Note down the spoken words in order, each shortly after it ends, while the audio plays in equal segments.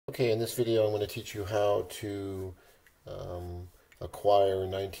Okay, in this video I'm going to teach you how to acquire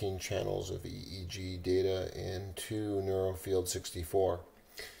 19 channels of EEG data into NeuroField64.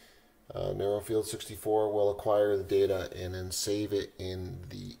 NeuroField64 will acquire the data and then save it in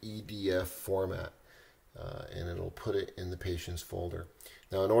the EDF format, and it'll put it in the patient's folder.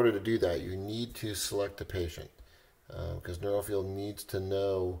 Now, in order to do that, you need to select a patient because NeuroField needs to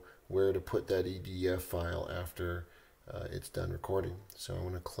know where to put that EDF file after it's done recording. So I'm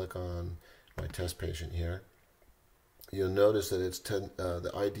going to click on my test patient here. You'll notice that it's the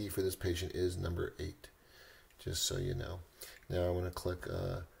ID for this patient is number 8, just so you know. Now I'm going to click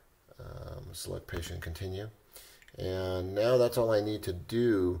select patient, continue. And now that's all I need to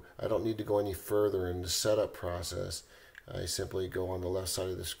do. I don't need to go any further in the setup process. I simply go on the left side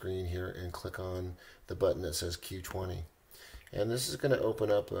of the screen here and click on the button that says Q20. And this is going to open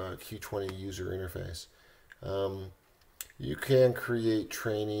up a Q20 user interface. You can create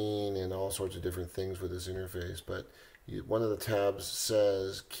training and all sorts of different things with this interface, but one of the tabs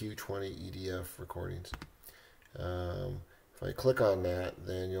says Q20 EDF recordings. If I click on that,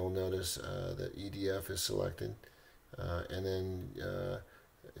 then you'll notice that EDF is selected, and then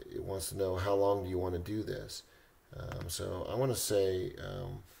it wants to know how long do you want to do this. So I want to say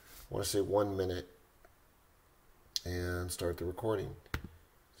 1 minute and start the recording.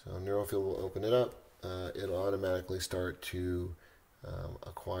 So NeuroField will open it up. It'll automatically start to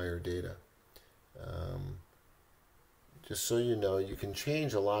acquire data. Just so you know, you can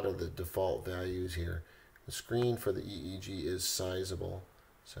change a lot of the default values here. The screen for the EEG is sizable,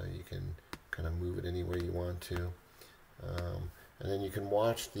 so you can kind of move it anywhere you want to. And then you can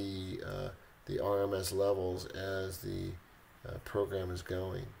watch the RMS levels as the program is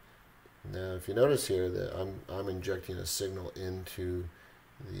going. Now, if you notice here that I'm injecting a signal into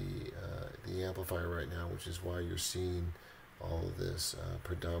the amplifier right now, which is why you're seeing all of this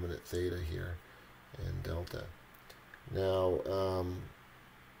predominant theta here and delta. Now,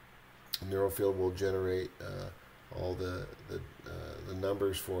 NeuroField will generate all the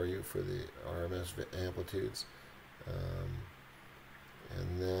numbers for you for the RMS amplitudes,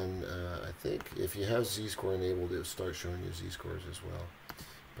 and then I think if you have Z-score enabled, it'll start showing you Z-scores as well,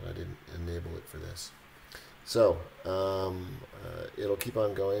 but I didn't enable it for this. So it'll keep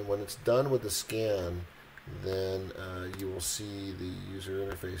on going. When it's done with the scan, then you will see the user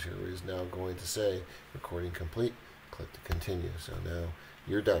interface here is now going to say recording complete. Click to continue. So now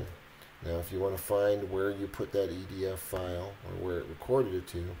you're done. Now if you want to find where you put that EDF file or where it recorded it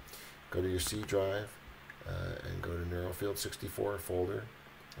to, go to your C drive and go to NeuroField64 folder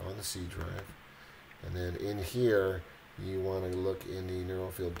on the C drive. And then in here you want to look in the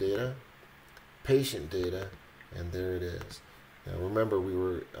NeuroField data, patient data, and there it is. Now remember,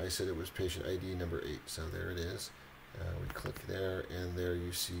 I said it was patient ID number 8, so there it is. We click there, and there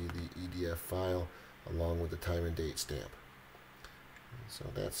you see the EDF file along with the time and date stamp. So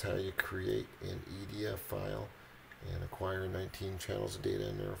that's how you create an EDF file and acquire 19 channels of data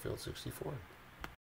in NeuroField64.